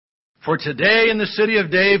For today in the city of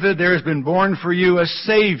David there has been born for you a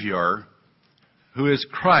Savior, who is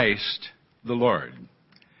Christ the Lord.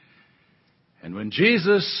 And when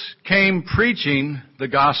Jesus came preaching the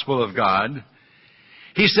gospel of God,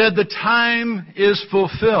 he said, the time is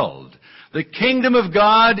fulfilled. The kingdom of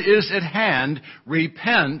God is at hand.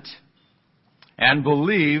 Repent and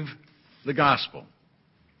believe the gospel.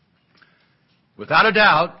 Without a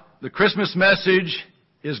doubt, the Christmas message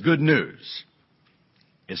is good news.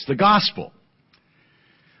 It's the gospel.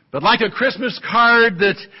 But like a Christmas card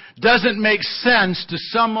that doesn't make sense to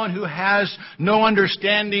someone who has no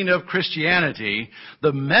understanding of Christianity,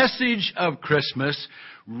 the message of Christmas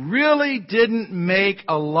really didn't make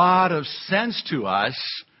a lot of sense to us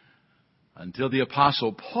until the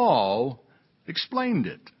Apostle Paul explained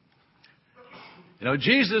it. You know,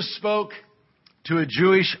 Jesus spoke to a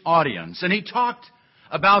Jewish audience, and he talked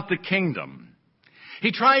about the kingdom.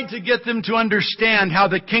 He tried to get them to understand how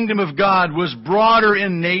the kingdom of God was broader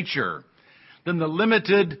in nature than the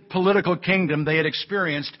limited political kingdom they had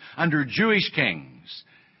experienced under Jewish kings,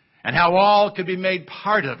 and how all could be made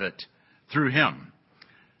part of it through him.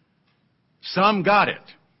 Some got it.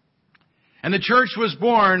 And the church was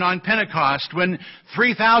born on Pentecost when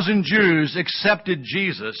 3,000 Jews accepted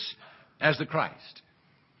Jesus as the Christ.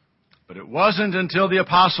 But it wasn't until the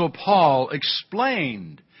Apostle Paul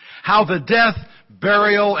explained how the death,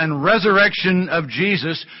 burial, and resurrection of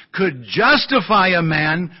Jesus could justify a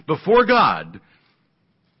man before God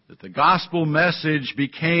that the gospel message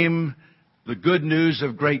became the good news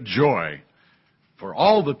of great joy for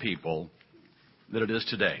all the people that it is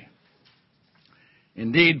today.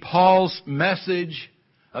 Indeed, Paul's message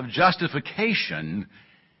of justification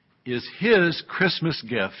is his Christmas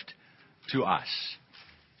gift to us.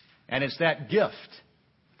 And it's that gift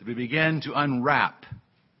that we begin to unwrap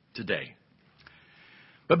today.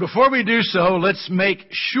 But before we do so, let's make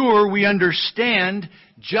sure we understand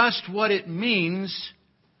just what it means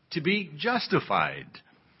to be justified.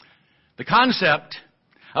 The concept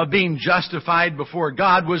of being justified before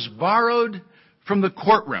God was borrowed from the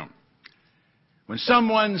courtroom. When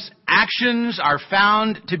someone's actions are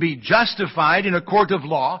found to be justified in a court of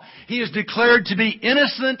law, he is declared to be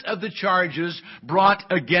innocent of the charges brought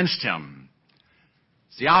against him.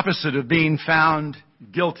 It's the opposite of being found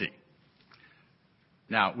guilty.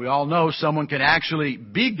 Now, we all know someone can actually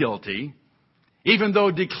be guilty, even though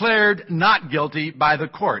declared not guilty by the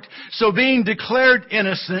court. So being declared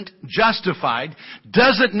innocent, justified,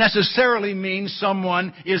 doesn't necessarily mean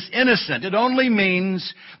someone is innocent. It only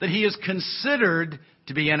means that he is considered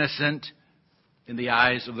to be innocent in the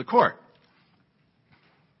eyes of the court.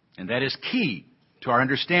 And that is key to our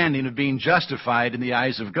understanding of being justified in the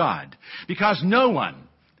eyes of God. Because no one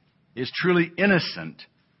is truly innocent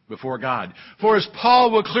before God. For as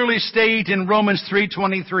Paul will clearly state in Romans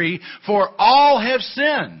 3:23, for all have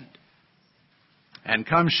sinned and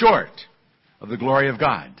come short of the glory of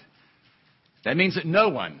God. That means that no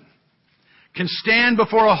one can stand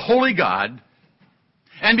before a holy God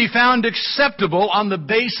and be found acceptable on the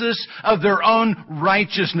basis of their own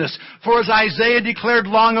righteousness. For as Isaiah declared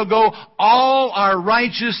long ago, all our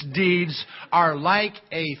righteous deeds are like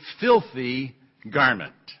a filthy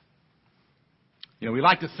garment. You know, we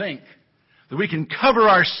like to think that we can cover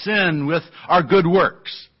our sin with our good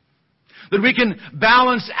works, that we can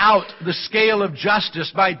balance out the scale of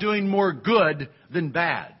justice by doing more good than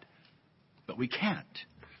bad. But we can't.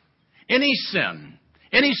 Any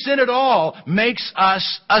sin at all makes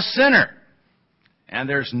us a sinner. And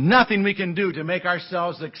there's nothing we can do to make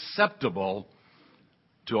ourselves acceptable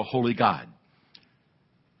to a holy God.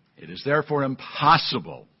 It is therefore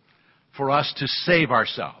impossible for us to save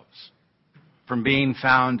ourselves from being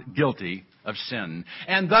found guilty of sin,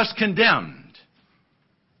 and thus condemned,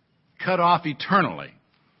 cut off eternally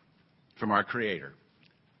from our Creator.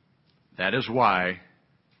 That is why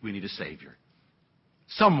we need a Savior.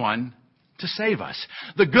 Someone to save us.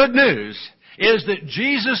 The good news is that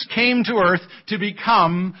Jesus came to earth to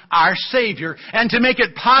become our Savior and to make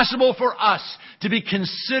it possible for us to be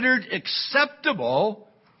considered acceptable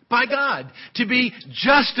by God, to be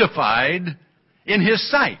justified in His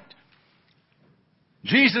sight.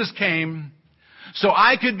 Jesus came so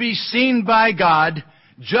I could be seen by God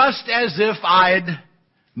just as if I'd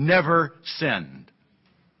never sinned.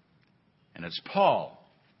 And it's Paul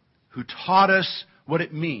who taught us what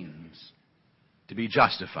it means to be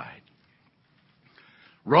justified.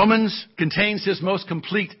 Romans contains his most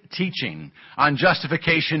complete teaching on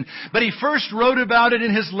justification, but he first wrote about it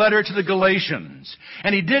in his letter to the Galatians.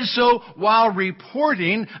 And he did so while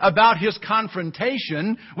reporting about his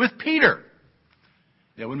confrontation with Peter.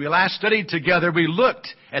 When we last studied together, we looked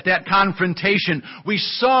at that confrontation. We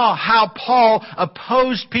saw how Paul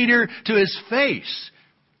opposed Peter to his face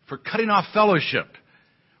for cutting off fellowship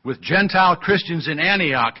with Gentile Christians in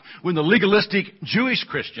Antioch when the legalistic Jewish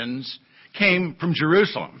Christians came from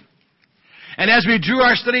Jerusalem. And as we drew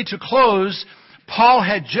our study to close, Paul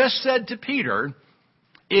had just said to Peter,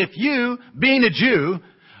 if you, being a Jew,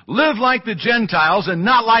 live like the Gentiles and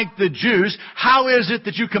not like the Jews, how is it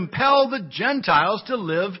that you compel the Gentiles to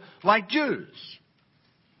live like Jews?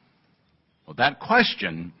 Well, that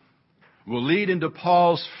question will lead into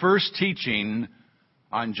Paul's first teaching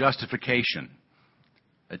on justification.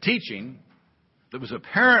 A teaching that was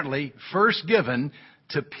apparently first given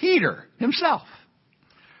to Peter himself.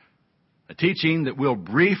 A teaching that we'll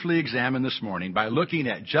briefly examine this morning by looking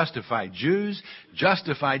at justified Jews,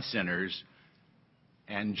 justified sinners,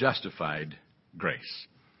 and justified grace.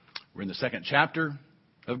 We're in the second chapter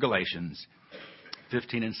of Galatians,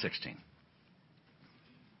 15 and 16.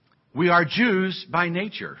 We are Jews by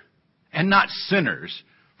nature, and not sinners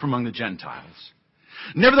from among the Gentiles.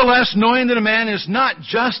 Nevertheless, knowing that a man is not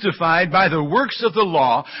justified by the works of the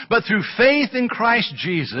law, but through faith in Christ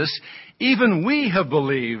Jesus, even we have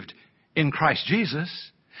believed in Christ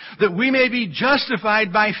Jesus, that we may be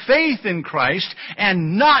justified by faith in Christ,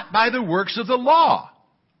 and not by the works of the law.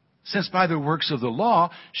 Since by the works of the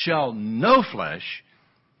law shall no flesh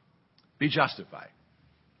be justified.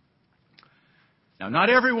 Now,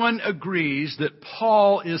 not everyone agrees that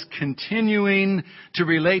Paul is continuing to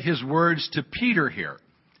relate his words to Peter here.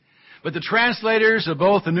 But the translators of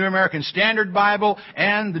both the New American Standard Bible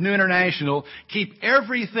and the New International keep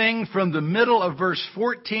everything from the middle of verse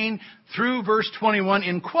 14 through verse 21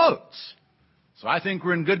 in quotes. So I think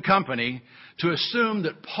we're in good company to assume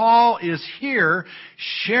that Paul is here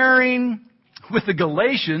sharing with the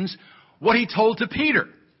Galatians what he told to Peter.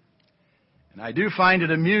 And I do find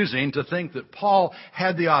it amusing to think that Paul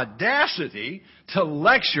had the audacity to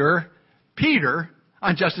lecture Peter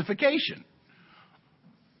on justification.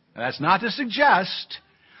 Now, that's not to suggest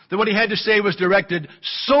that what he had to say was directed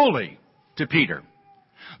solely to Peter.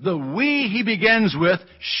 The we he begins with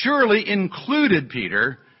surely included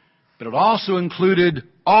Peter, but it also included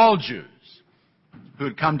all Jews who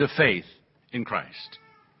had come to faith in Christ.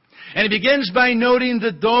 And he begins by noting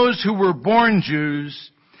that those who were born Jews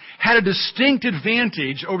had a distinct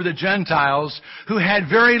advantage over the Gentiles who had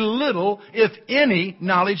very little, if any,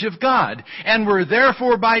 knowledge of God, and were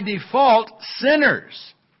therefore by default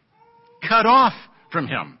sinners, cut off from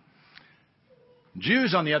Him.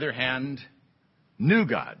 Jews, on the other hand, knew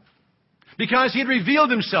God because He had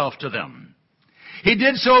revealed Himself to them. He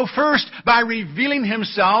did so first by revealing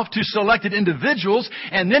Himself to selected individuals,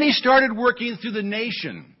 and then He started working through the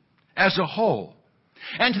nation as a whole.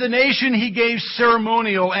 And to the nation He gave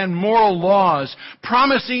ceremonial and moral laws,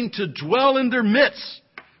 promising to dwell in their midst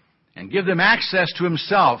and give them access to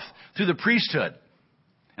Himself through the priesthood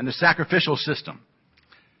and the sacrificial system.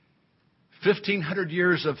 1,500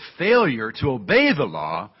 years of failure to obey the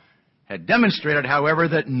law had demonstrated, however,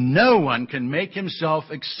 that no one can make himself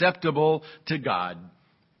acceptable to God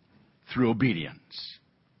through obedience.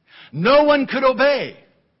 No one could obey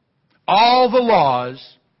all the laws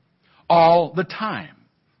all the time.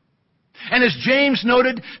 And as James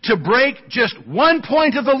noted, to break just one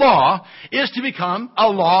point of the law is to become a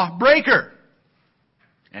law breaker,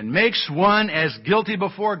 and makes one as guilty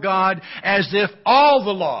before God as if all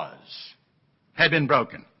the laws had been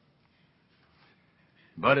broken.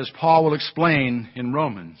 But as Paul will explain in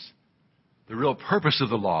Romans, the real purpose of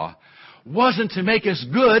the law wasn't to make us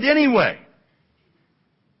good anyway.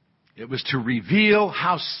 It was to reveal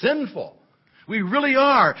how sinful we really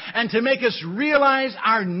are, and to make us realize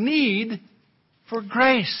our need for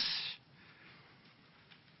grace.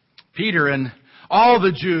 Peter and all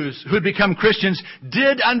the Jews who had become Christians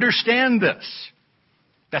did understand this.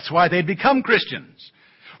 That's why they'd become Christians.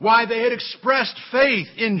 Why they had expressed faith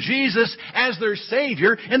in Jesus as their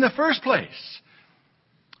Savior in the first place.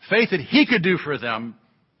 Faith that He could do for them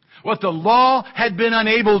what the law had been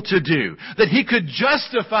unable to do. That He could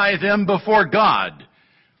justify them before God.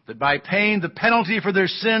 That by paying the penalty for their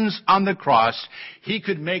sins on the cross, He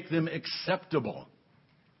could make them acceptable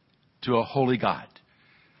to a holy God.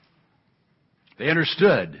 They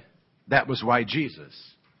understood that was why Jesus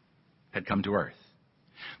had come to earth.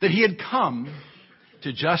 That He had come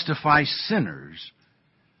to justify sinners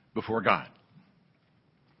before God.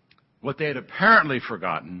 What they had apparently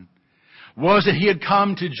forgotten was that He had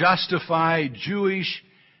come to justify Jewish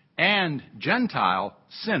and Gentile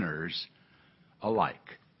sinners alike.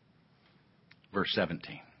 Verse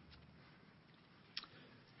 17.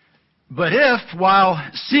 But if, while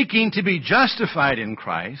seeking to be justified in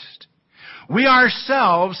Christ, we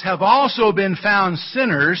ourselves have also been found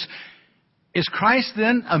sinners, is Christ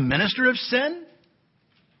then a minister of sin?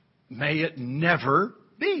 May it never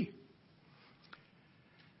be.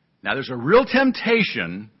 Now, there's a real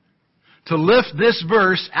temptation to lift this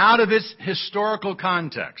verse out of its historical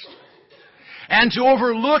context and to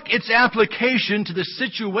overlook its application to the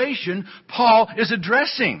situation Paul is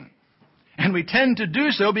addressing. And we tend to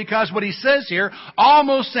do so because what he says here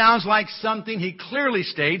almost sounds like something he clearly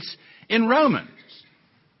states in Romans.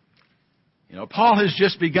 Paul has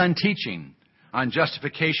just begun teaching on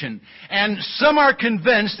justification, and some are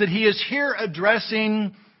convinced that he is here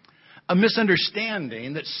addressing a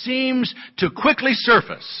misunderstanding that seems to quickly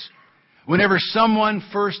surface whenever someone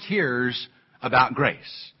first hears about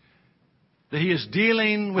grace. That he is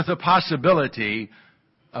dealing with the possibility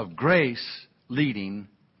of grace leading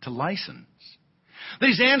to license. That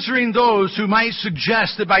he's answering those who might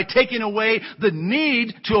suggest that by taking away the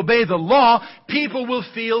need to obey the law, people will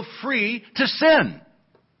feel free to sin.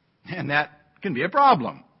 And that can be a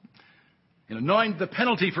problem. Knowing the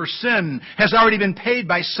penalty for sin has already been paid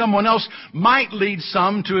by someone else might lead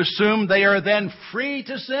some to assume they are then free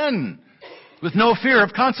to sin with no fear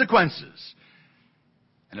of consequences.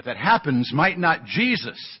 And if that happens, might not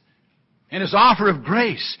Jesus and His offer of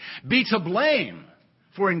grace be to blame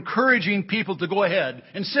for encouraging people to go ahead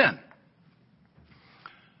and sin?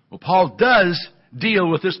 Well, Paul does deal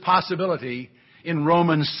with this possibility in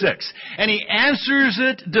Romans 6. And he answers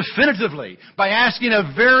it definitively by asking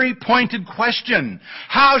a very pointed question.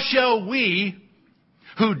 How shall we,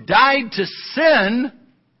 who died to sin,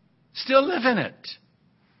 still live in it?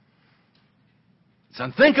 It's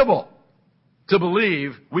unthinkable to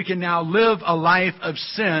believe we can now live a life of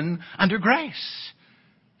sin under grace.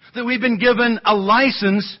 That we've been given a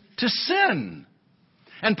license to sin.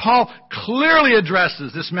 And Paul clearly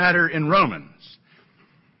addresses this matter in Romans.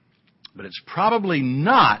 But it's probably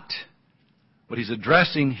not what he's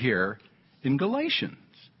addressing here in Galatians.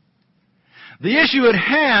 The issue at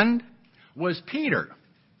hand was Peter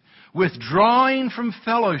withdrawing from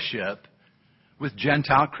fellowship with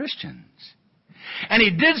Gentile Christians. And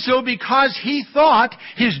he did so because he thought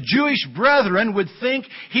his Jewish brethren would think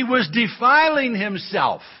he was defiling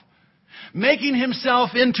himself, making himself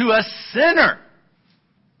into a sinner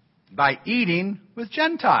by eating with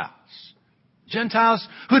Gentiles. Gentiles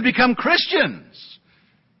who had become Christians,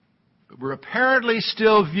 but were apparently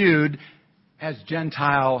still viewed as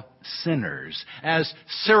Gentile sinners, as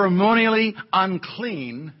ceremonially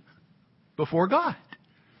unclean before God.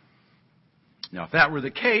 Now, if that were the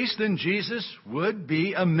case, then Jesus would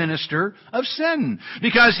be a minister of sin,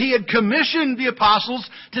 because He had commissioned the apostles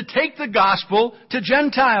to take the gospel to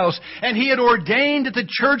Gentiles, and He had ordained that the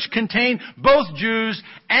church contain both Jews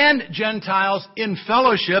and Gentiles in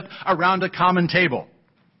fellowship around a common table.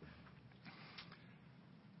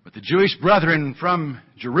 But the Jewish brethren from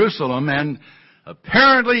Jerusalem, and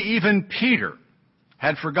apparently even Peter,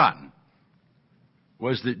 had forgotten,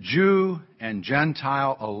 was that Jew and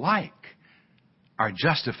Gentile alike are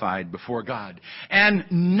justified before God. And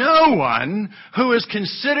no one who is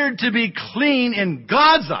considered to be clean in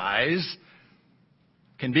God's eyes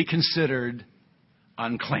can be considered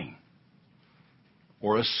unclean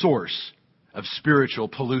or a source of spiritual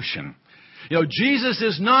pollution. Jesus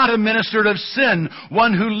is not a minister of sin,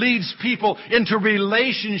 one who leads people into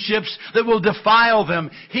relationships that will defile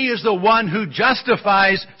them. He is the one who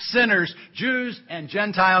justifies sinners, Jews and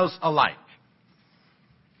Gentiles alike.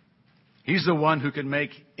 He's the one who can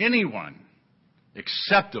make anyone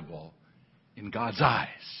acceptable in God's eyes.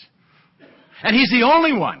 And He's the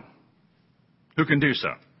only one who can do so.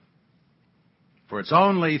 For it's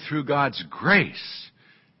only through God's grace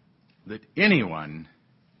that anyone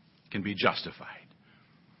can be justified.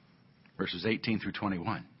 Verses 18 through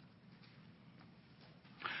 21.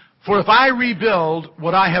 For if I rebuild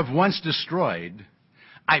what I have once destroyed,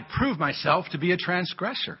 I prove myself to be a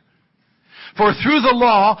transgressor. For through the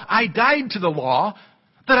law, I died to the law,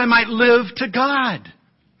 that I might live to God.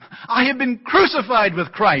 I have been crucified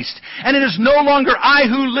with Christ, and it is no longer I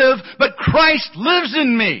who live, but Christ lives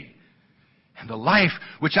in me. And the life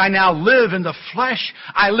which I now live in the flesh,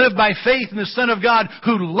 I live by faith in the Son of God,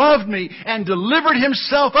 who loved me and delivered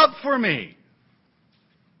Himself up for me.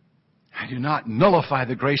 I do not nullify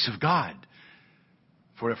the grace of God.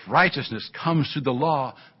 For if righteousness comes through the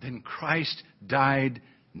law, then Christ died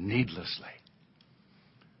needlessly.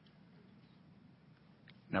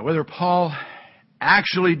 Now, whether Paul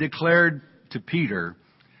actually declared to Peter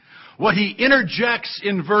what he interjects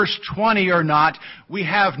in verse 20 or not, we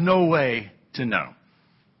have no way to know.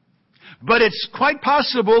 But it's quite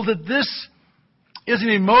possible that this is an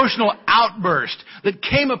emotional outburst that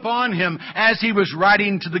came upon him as he was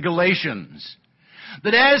writing to the Galatians.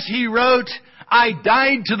 That as he wrote, I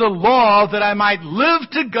died to the law that I might live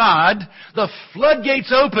to God, the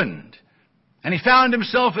floodgates opened. And he found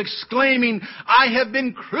himself exclaiming, I have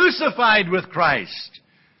been crucified with Christ.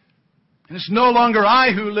 And it's no longer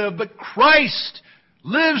I who live, but Christ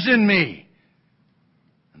lives in me.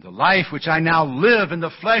 And the life which I now live in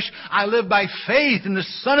the flesh, I live by faith in the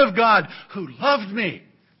Son of God who loved me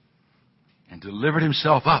and delivered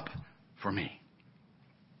himself up for me.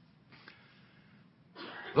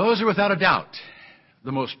 Those are without a doubt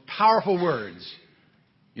the most powerful words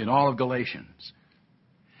in all of Galatians.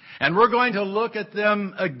 And we're going to look at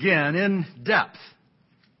them again in depth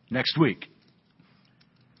next week.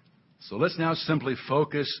 So let's now simply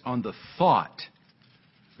focus on the thought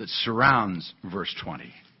that surrounds verse 20.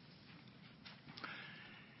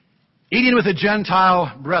 Eating with a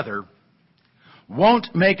Gentile brother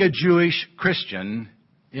won't make a Jewish Christian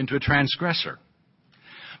into a transgressor.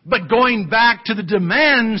 But going back to the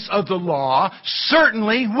demands of the law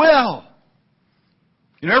certainly will.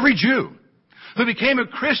 Every Jew who became a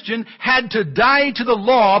Christian had to die to the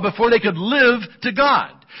law before they could live to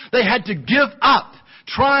God. They had to give up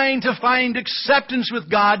trying to find acceptance with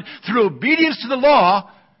God through obedience to the law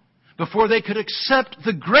before they could accept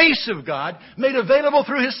the grace of God made available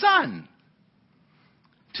through His Son.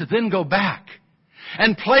 To then go back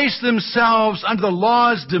and place themselves under the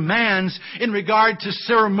law's demands in regard to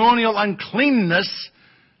ceremonial uncleanness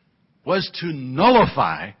was to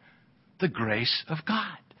nullify the grace of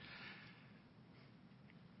God.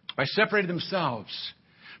 By separating themselves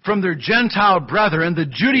from their Gentile brethren, the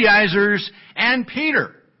Judaizers and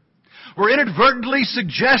Peter were inadvertently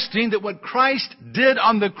suggesting that what Christ did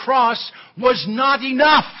on the cross was not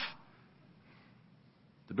enough.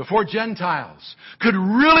 That before Gentiles could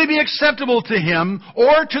really be acceptable to Him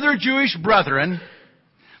or to their Jewish brethren,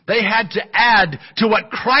 they had to add to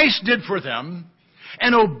what Christ did for them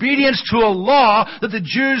an obedience to a law that the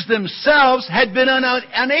Jews themselves had been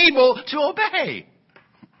unable to obey.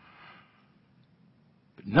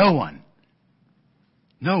 But no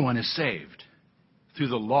one is saved through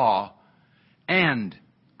the law and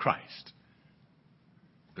Christ.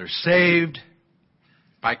 They're saved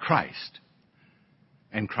by Christ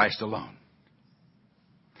and Christ alone.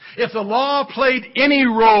 If the law played any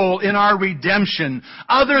role in our redemption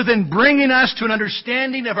other than bringing us to an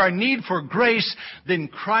understanding of our need for grace, then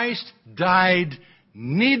Christ died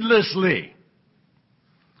needlessly.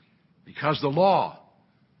 Because the law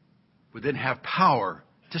would then have power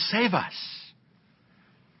to save us.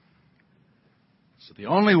 So the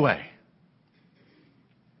only way,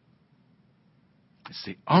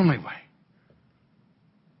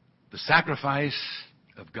 the sacrifice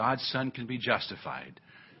of God's Son can be justified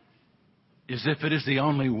is if it is the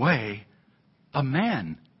only way a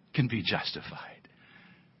man can be justified.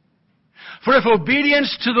 For if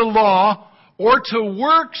obedience to the law or to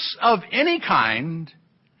works of any kind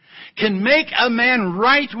can make a man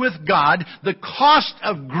right with God, the cost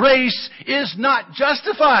of grace is not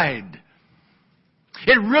justified.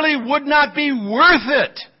 It really would not be worth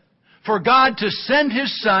it for God to send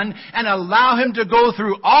His Son and allow Him to go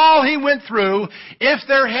through all He went through if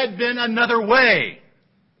there had been another way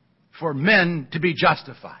for men to be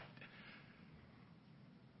justified.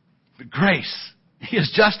 But grace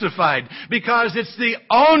is justified because it's the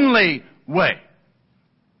only way.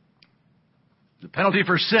 The penalty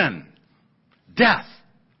for sin, death,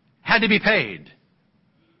 had to be paid.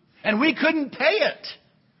 And we couldn't pay it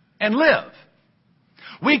and live.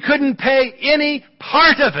 We couldn't pay any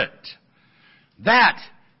part of it. That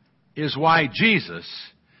is why Jesus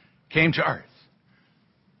came to earth.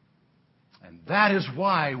 And that is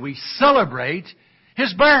why we celebrate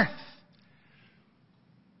His birth.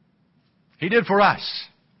 He did for us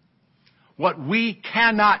what we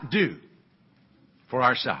cannot do for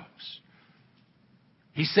ourselves.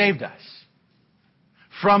 He saved us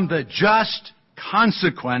from the just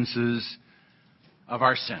consequences of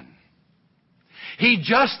our sin. He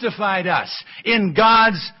justified us in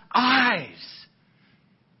God's eyes.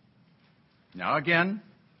 Now again,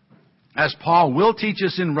 as Paul will teach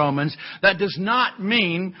us in Romans, that does not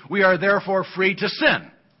mean we are therefore free to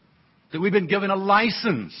sin. That we've been given a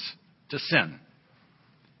license to sin.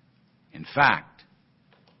 In fact,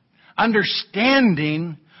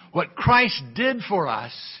 understanding what Christ did for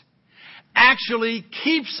us actually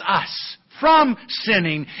keeps us from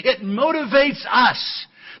sinning. It motivates us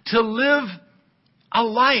to live a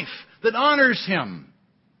life that honors Him.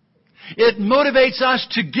 It motivates us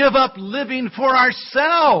to give up living for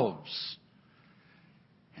ourselves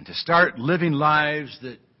and to start living lives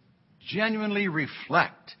that genuinely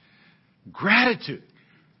reflect gratitude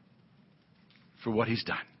for what He's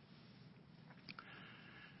done.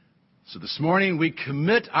 So this morning we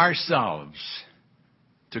commit ourselves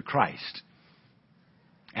to Christ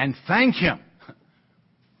and thank Him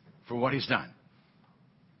for what He's done.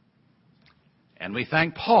 And we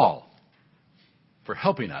thank Paul for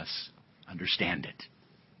helping us understand it.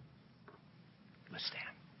 Let's stand.